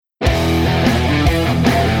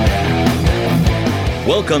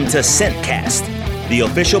Welcome to CENTCAST, the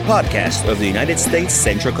official podcast of the United States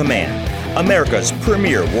Central Command, America's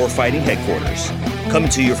premier warfighting headquarters. Coming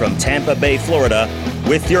to you from Tampa Bay, Florida,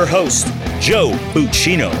 with your host, Joe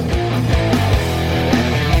Buccino.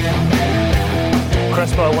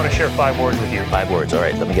 Crespo, I want to share 5 words with you. 5 words. All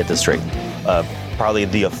right, let me get this straight. Probably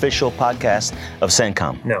the official podcast of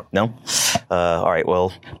CENTCOM. No? All right,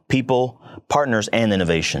 well, people, partners, and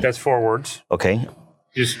innovation. That's 4 words. Okay.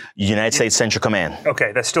 United States Central Command.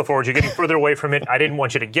 Okay, that's still 4 words. You're getting further away from it. I didn't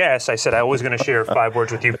want you to guess. I said I was going to share 5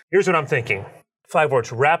 words with you. Here's what I'm thinking. 5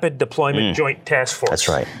 words. Rapid Deployment Joint Task Force. That's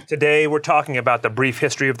right. Today, we're talking about the brief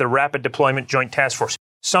history of the Rapid Deployment Joint Task Force,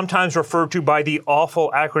 sometimes referred to by the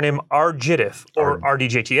awful acronym RJTF, or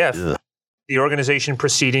RDJTF, the organization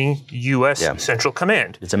preceding U.S. Central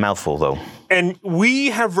Command. It's a mouthful, though. And we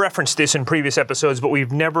have referenced this in previous episodes, but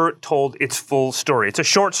we've never told its full story. It's a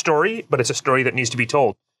short story, but it's a story that needs to be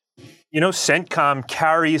told. You know, CENTCOM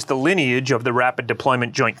carries the lineage of the Rapid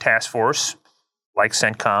Deployment Joint Task Force. Like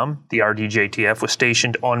CENTCOM, the RDJTF was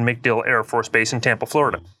stationed on MacDill Air Force Base in Tampa,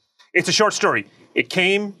 Florida. It's a short story. It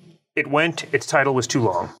came, it went, its title was too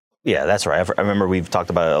long. Yeah, that's right. I remember we've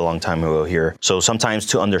talked about it a long time ago here. So sometimes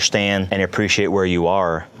to understand and appreciate where you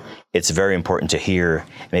are, it's very important to hear,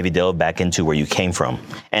 maybe delve back into where you came from.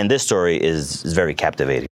 And this story is very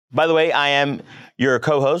captivating. By the way, I am your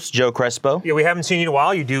co-host, Joe Crespo. Yeah, we haven't seen you in a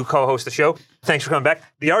while. You do co-host the show. Thanks for coming back.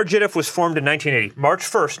 The RJTF was formed in 1980, March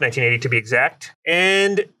 1st, 1980 to be exact.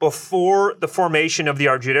 And before the formation of the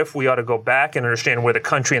RJTF, we ought to go back and understand where the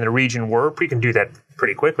country and the region were. We can do that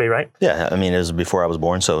pretty quickly, right? Yeah, I mean, it was before I was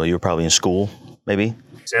born, so you were probably in school, maybe?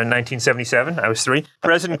 So in 1977, I was 3.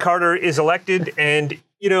 President Carter is elected, and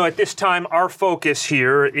you know, at this time, our focus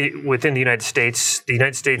here within the United States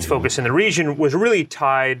focus in the region was really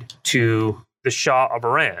tied to the Shah of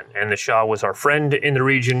Iran. And the Shah was our friend in the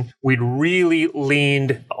region. We'd really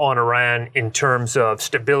leaned on Iran in terms of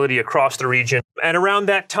stability across the region. And around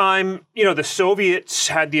that time, you know, the Soviets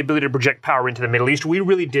had the ability to project power into the Middle East. We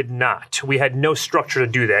really did not. We had no structure to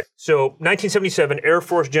do that. So 1977, Air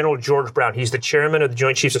Force General George Brown, he's the chairman of the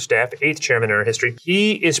Joint Chiefs of Staff, 8th chairman in our history.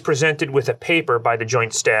 He is presented with a paper by the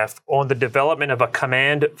Joint Staff on the development of a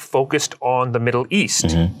command focused on the Middle East.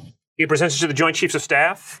 Mm-hmm. He presents it to the Joint Chiefs of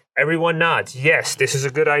Staff. Everyone nods. Yes, this is a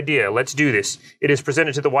good idea. Let's do this. It is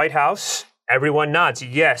presented to the White House. Everyone nods.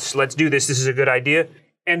 Yes, let's do this. This is a good idea.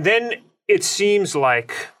 And then it seems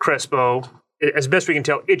like, Crespo, as best we can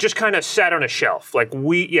tell, it just kind of sat on a shelf. Like,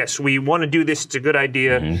 we want to do this. It's a good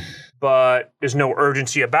idea, but there's no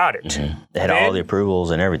urgency about it. Mm-hmm. They had all the approvals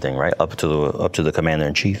and everything, right? Up to the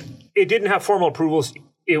commander-in-chief. It didn't have formal approvals.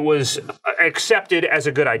 It was accepted as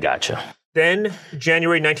a good idea. Gotcha. Then,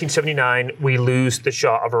 January 1979, we lose the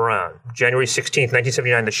Shah of Iran. January 16th,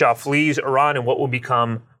 1979, the Shah flees Iran in what will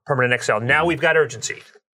become permanent exile. Now we've got urgency.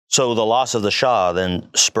 So the loss of the Shah then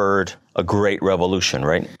spurred a great revolution,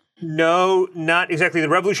 right? No, not exactly. The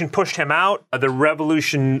revolution pushed him out. The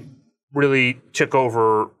revolution really took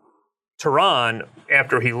over Tehran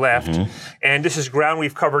after he left. Mm-hmm. And this is ground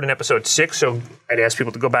we've covered in episode 6, so I'd ask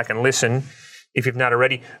people to go back and listen if you've not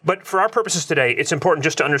already. But for our purposes today, it's important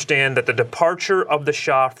just to understand that the departure of the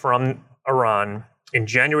Shah from Iran in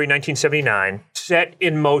January 1979 set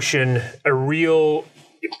in motion a real,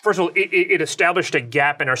 first of all, it established a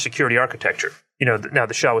gap in our security architecture. You know, now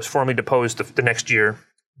the Shah was formally deposed the next year,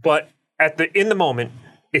 but in the moment,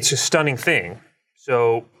 it's a stunning thing.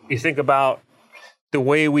 So you think about the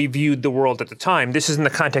way we viewed the world at the time. This is in the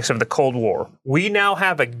context of the Cold War. We now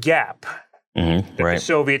have a gap that the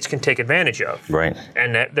Soviets can take advantage of,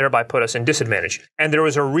 and that thereby put us in disadvantage. And there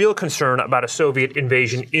was a real concern about a Soviet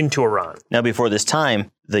invasion into Iran. Now, before this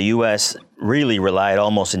time, the U.S. really relied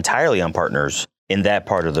almost entirely on partners in that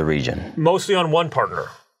part of the region. Mostly on one partner,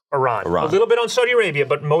 Iran. A little bit on Saudi Arabia,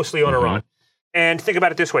 but mostly on Iran. And think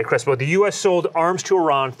about it this way, Crespo. The U.S. sold arms to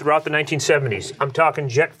Iran throughout the 1970s. I'm talking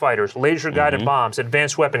jet fighters, laser-guided bombs,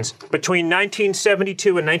 advanced weapons. Between 1972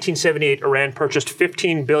 and 1978, Iran purchased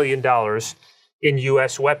 $15 billion in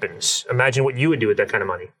U.S. weapons. Imagine what you would do with that kind of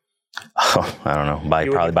money. Oh, I don't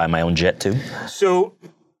know. Probably buy my own jet, too. So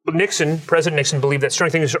President Nixon believed that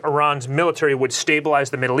strengthening Iran's military would stabilize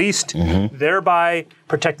the Middle East, thereby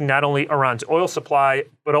protecting not only Iran's oil supply,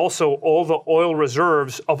 but also all the oil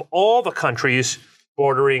reserves of all the countries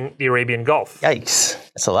bordering the Arabian Gulf. Yikes.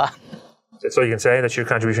 That's a lot. That's all you can say? That's your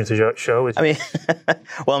contribution to the show? I mean,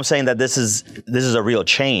 well, I'm saying that this is a real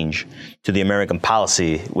change to the American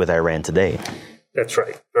policy with Iran today. That's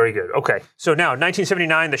right. Very good. Okay. So now,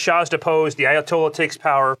 1979, the Shah is deposed, the Ayatollah takes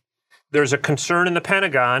power. There's a concern in the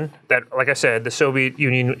Pentagon that, like I said, the Soviet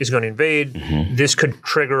Union is going to invade. This could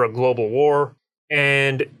trigger a global war.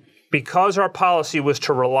 And because our policy was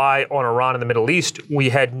to rely on Iran and the Middle East, we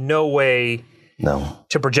had no way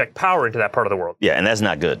to project power into that part of the world. Yeah, and that's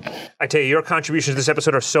not good. I tell you, your contributions to this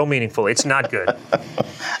episode are so meaningful. It's not good.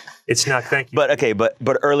 It's not, thank you.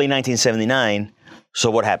 But early 1979, so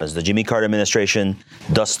what happens? The Jimmy Carter administration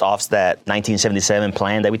dusts off that 1977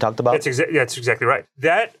 plan that we talked about? That's exactly right.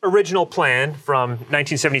 That original plan from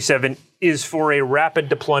 1977 is for a rapid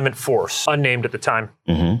deployment force, unnamed at the time.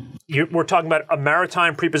 We're talking about a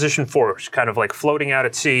maritime preposition force, kind of like floating out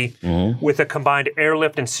at sea, with a combined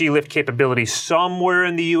airlift and sea lift capability somewhere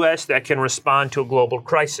in the U.S. that can respond to a global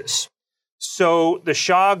crisis. So the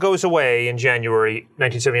Shah goes away in January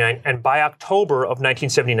 1979, and by October of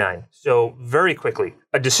 1979, so very quickly,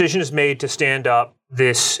 a decision is made to stand up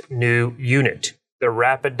this new unit, the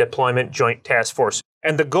Rapid Deployment Joint Task Force.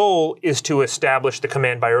 And the goal is to establish the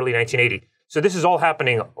command by early 1980. So this is all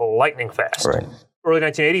happening lightning fast. Right. Early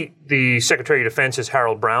 1980, the Secretary of Defense is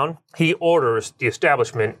Harold Brown. He orders the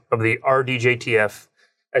establishment of the RDJTF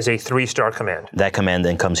as a 3-star command. That command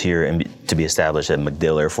then comes here to be established at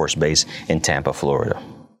MacDill Air Force Base in Tampa, Florida.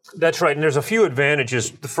 That's right, and there's a few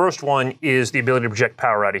advantages. The first one is the ability to project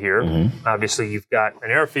power out of here. Obviously, you've got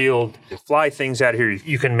an airfield, you fly things out of here,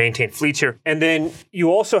 you can maintain fleets here. And then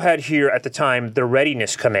you also had here at the time the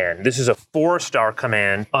Readiness Command. This is a 4-star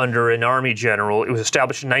command under an Army general. It was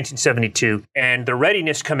established in 1972, and the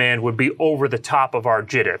Readiness Command would be over the top of our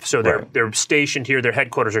JTF. So they're stationed here, their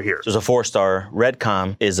headquarters are here. So it's a 4-star.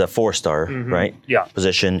 Redcom is a 4-star, right? Yeah.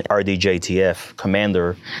 Position. RDJTF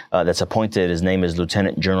commander that's appointed, his name is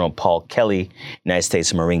Lieutenant General Paul Kelly, United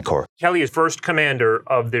States Marine Corps. Kelly is first commander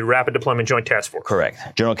of the Rapid Deployment Joint Task Force. Correct.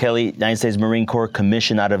 General Kelly, United States Marine Corps,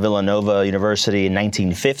 commissioned out of Villanova University in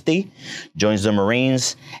 1950, joins the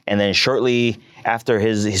Marines, and then shortly after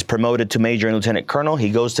he's promoted to Major and Lieutenant Colonel, he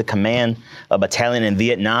goes to command a battalion in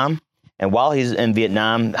Vietnam. And while he's in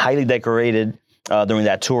Vietnam, highly decorated during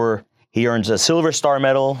that tour, he earns a Silver Star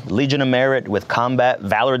Medal, Legion of Merit with Combat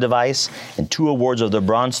Valor Device, and 2 awards of the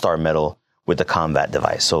Bronze Star Medal with the combat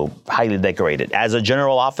device, so highly decorated. As a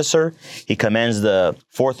general officer, he commands the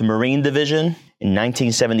 4th Marine Division in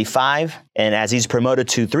 1975, and as he's promoted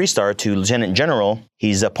to 3-star to Lieutenant General,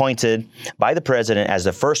 he's appointed by the President as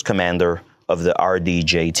the first commander of the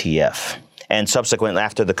RDJTF. And subsequently,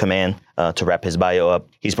 after the command, to wrap his bio up,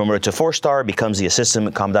 he's promoted to 4-star, becomes the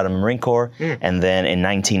Assistant Commandant of the Marine Corps, and then in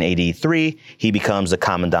 1983, he becomes the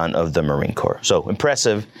Commandant of the Marine Corps. So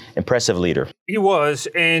impressive leader. He was,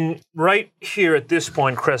 and right here at this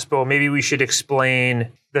point, Crespo, maybe we should explain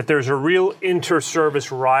that there's a real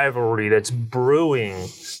inter-service rivalry that's brewing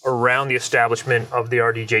around the establishment of the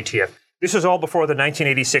RDJTF. This was all before the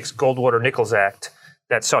 1986 Goldwater-Nichols Act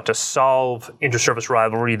that sought to solve inter-service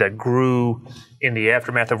rivalry that grew in the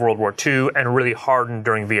aftermath of World War II and really hardened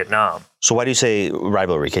during Vietnam. So why do you say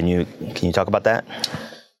rivalry? Can you talk about that?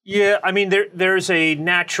 Yeah, I mean, there's a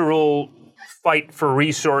natural fight for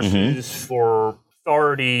resources, for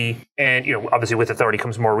authority, and obviously with authority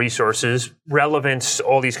comes more resources, relevance,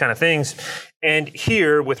 all these kind of things. And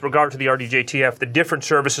here, with regard to the RDJTF, the different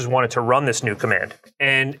services wanted to run this new command.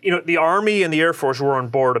 And the Army and the Air Force were on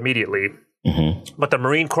board immediately. But the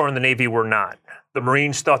Marine Corps and the Navy were not. The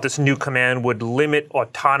Marines thought this new command would limit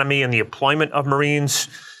autonomy in the employment of Marines.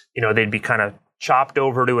 They'd be kind of chopped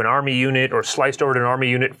over to an Army unit or sliced over to an Army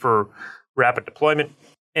unit for rapid deployment.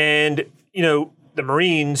 And, the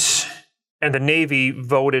Marines and the Navy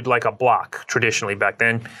voted like a block traditionally back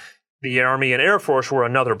then. The Army and Air Force were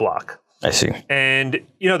another block. I see. And,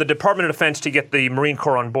 the Department of Defense, to get the Marine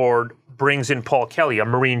Corps on board, brings in Paul Kelly, a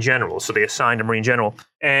Marine general. So they assigned a Marine general.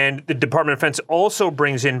 And the Department of Defense also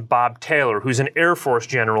brings in Bob Taylor, who's an Air Force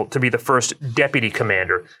general, to be the first deputy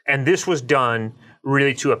commander. And this was done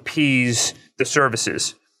really to appease the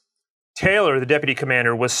services. Taylor, the deputy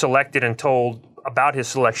commander, was selected and told about his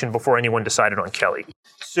selection before anyone decided on Kelly.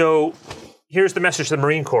 So here's the message to the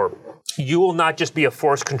Marine Corps. You will not just be a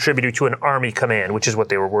force contributor to an Army command, which is what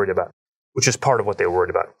they were worried about, which is part of what they were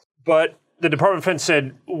worried about. But the Department of Defense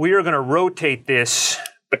said, we are going to rotate this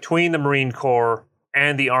between the Marine Corps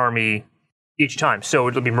and the Army each time. So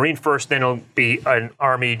it'll be Marine first, then it'll be an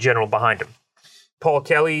Army general behind him. Paul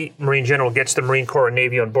Kelly, Marine general, gets the Marine Corps and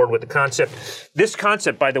Navy on board with the concept. This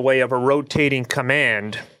concept, by the way, of a rotating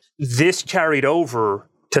command, this carried over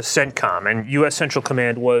to CENTCOM. And U.S. Central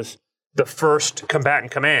Command was the first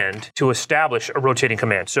combatant command to establish a rotating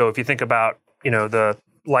command. So if you think about, the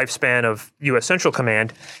lifespan of U.S. Central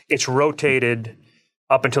Command, it's rotated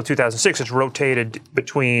up until 2006, it's rotated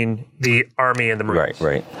between the Army and the Marines.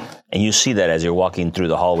 Right. And you see that as you're walking through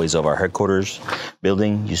the hallways of our headquarters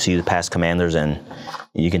building. You see the past commanders, and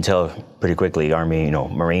you can tell pretty quickly Army,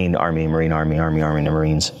 Marine, Army, Marine, Army, and the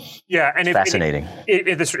Marines. Yeah, and fascinating.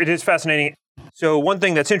 It is fascinating. So one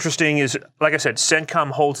thing that's interesting is, like I said,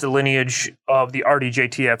 CENTCOM holds the lineage of the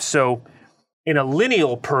RDJTF. So in a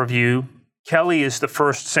lineal purview, Kelly is the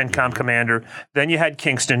first CENTCOM commander. Then you had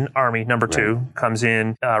Kingston, Army, number 2, comes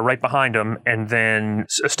in right behind him and then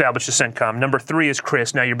establishes CENTCOM. Number 3 is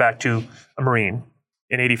Chris. Now you're back to a Marine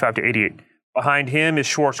in 85 to 88. Behind him is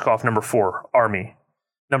Schwarzkopf, number 4, Army.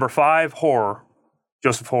 Number 5, Hoare,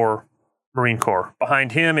 Joseph Hoare, Marine Corps.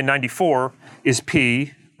 Behind him in 94 is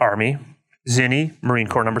P, Army. Zinni, Marine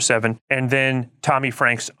Corps, number 7. And then Tommy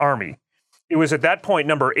Franks, Army. It was at that point,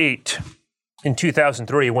 number 8, in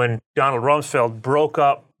 2003, when Donald Rumsfeld broke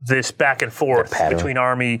up this back and forth between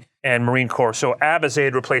Army and Marine Corps. So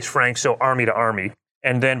Abizaid replaced Frank, so Army to Army.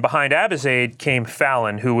 And then behind Abizaid came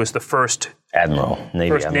Fallon, who was the first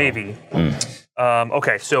Navy.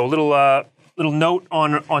 Okay, so a little note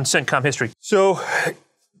on CENTCOM history. So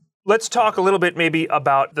let's talk a little bit maybe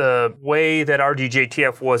about the way that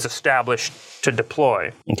RDJTF was established to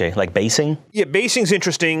deploy. Okay, like basing? Yeah, basing's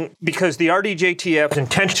interesting because the RDJTF was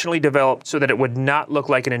intentionally developed so that it would not look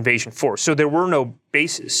like an invasion force. So there were no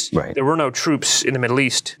bases. Right. There were no troops in the Middle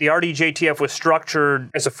East. The RDJTF was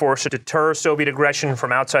structured as a force to deter Soviet aggression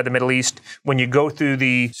from outside the Middle East. When you go through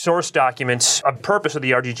the source documents, a purpose of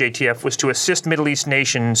the RDJTF was to assist Middle East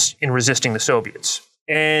nations in resisting the Soviets.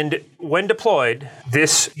 And when deployed,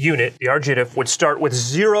 this unit, the RJTF, would start with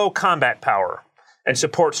 0 combat power and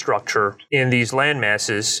support structure in these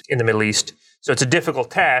landmasses in the Middle East. So it's a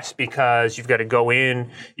difficult task because you've got to go in,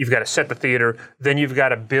 you've got to set the theater, then you've got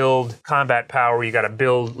to build combat power, you've got to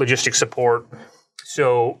build logistic support.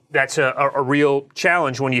 So that's a real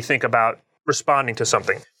challenge when you think about responding to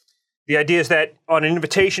something. The idea is that on an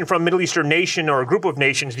invitation from a Middle Eastern nation or a group of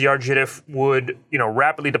nations, the RJTF would,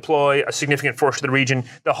 rapidly deploy a significant force to the region.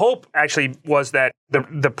 The hope actually was that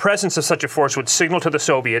the presence of such a force would signal to the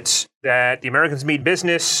Soviets that the Americans mean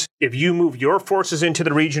business. If you move your forces into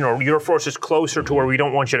the region or your forces closer to where we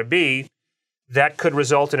don't want you to be, that could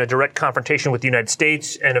result in a direct confrontation with the United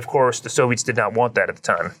States. And of course, the Soviets did not want that at the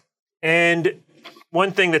time. And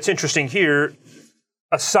one thing that's interesting here,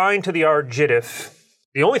 assigned to the RJTF,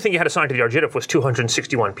 the only thing you had assigned to the RJTF was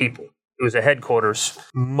 261 people. It was a headquarters.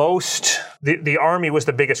 The Army was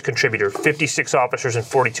the biggest contributor, 56 officers and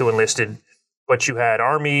 42 enlisted. But you had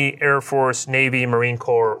Army, Air Force, Navy, Marine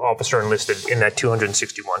Corps officer enlisted in that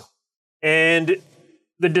 261. And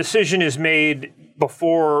the decision is made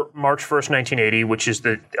before March 1st, 1980, which is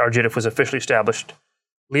the RJTF was officially established.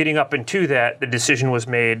 Leading up into that, the decision was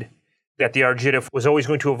made that the RJTF was always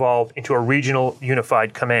going to evolve into a regional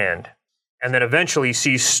unified command, and then eventually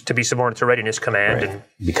cease to be subordinate to Readiness Command and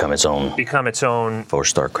become its own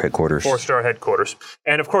four-star headquarters.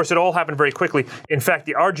 And of course, it all happened very quickly. In fact,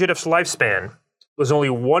 the RJTF's lifespan was only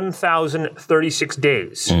 1,036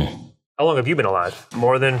 days. How long have you been alive?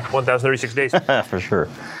 More than 1,036 days? For sure.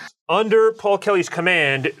 Under Paul Kelly's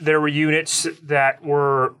command, there were units that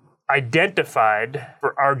were identified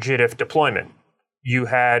for RJTF deployment. You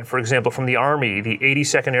had, for example, from the Army, the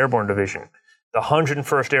 82nd Airborne Division, the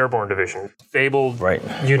 101st Airborne Division, fabled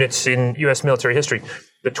units in U.S. military history.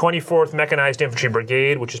 The 24th Mechanized Infantry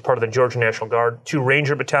Brigade, which is part of the Georgia National Guard, 2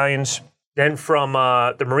 Ranger battalions. Then from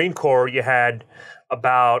the Marine Corps, you had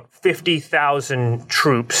about 50,000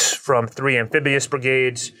 troops from 3 amphibious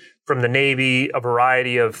brigades. From the Navy, a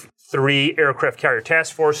variety of 3 aircraft carrier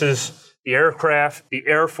task forces, the aircraft, the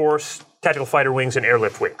Air Force, tactical fighter wings, and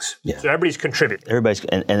airlift wings. Yeah. So everybody's contributed.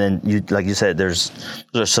 And then, like you said, there's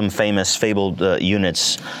some famous fabled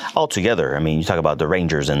units altogether. I mean, you talk about the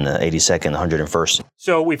Rangers and the 82nd, 101st.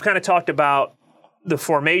 So we've kind of talked about the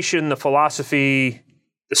formation, the philosophy,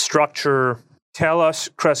 the structure. Tell us,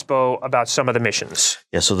 Crespo, about some of the missions.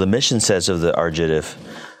 Yeah, so the mission sets of the RJTF,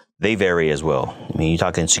 they vary as well. I mean, you're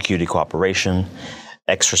talking security cooperation,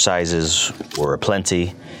 exercises were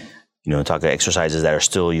aplenty. Talking exercises that are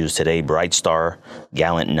still used today, Bright Star,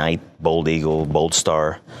 Gallant Knight, Bold Eagle, Bold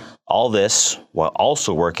Star. All this while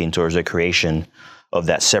also working towards the creation of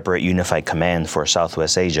that separate unified command for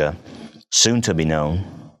Southwest Asia, soon to be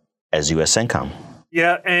known as U.S. CENTCOM.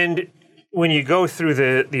 Yeah, and when you go through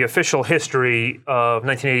the official history of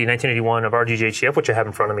 1980, 1981 of RDJTF, which I have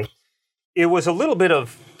in front of me, it was a little bit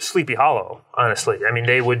of Sleepy Hollow, honestly. I mean,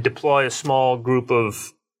 they would deploy a small group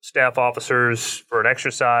of staff officers for an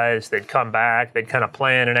exercise. They'd come back. They'd kind of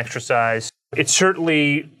plan an exercise. It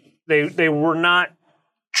certainly, they were not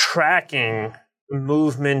tracking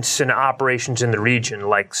movements and operations in the region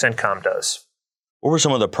like CENTCOM does. What were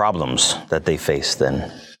some of the problems that they faced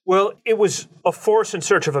then? Well, it was a force in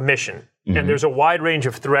search of a mission, and there's a wide range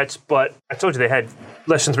of threats, but I told you they had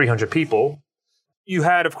less than 300 people. You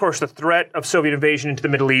had, of course, the threat of Soviet invasion into the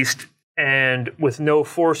Middle East, and with no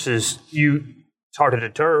forces, it's hard to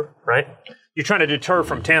deter, right? You're trying to deter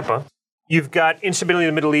from Tampa. You've got instability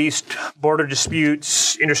in the Middle East, border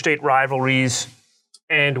disputes, interstate rivalries,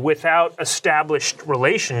 and without established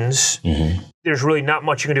relations, there's really not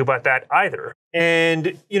much you can do about that either.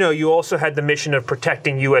 And, you also had the mission of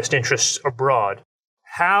protecting U.S. interests abroad.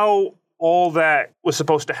 How all that was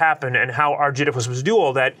supposed to happen and how RJITF was supposed to do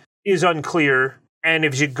all that is unclear. And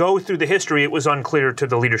if you go through the history, it was unclear to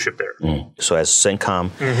the leadership there. So as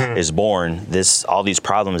CENTCOM is born, all these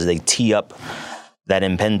problems, they tee up that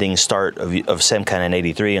impending start of CENTCOM in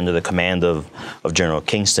 83 under the command of General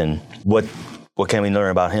Kingston. What can we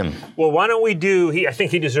learn about him? Well, why don't we I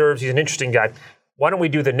think he's an interesting guy. Why don't we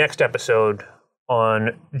do the next episode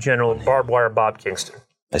on General Barbed Wire Bob Kingston?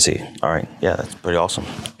 I see. All right. Yeah, that's pretty awesome.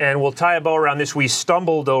 And we'll tie a bow around this. We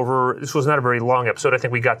stumbled over, this was not a very long episode. I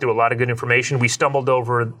think we got through a lot of good information. We stumbled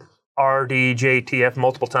over RDJTF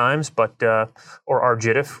multiple times, or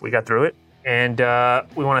RJITF. We got through it. And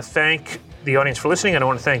we want to thank the audience for listening, and I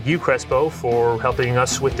want to thank you, Crespo, for helping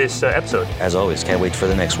us with this episode. As always, can't wait for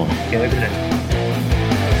the next one. Can't wait for the next one.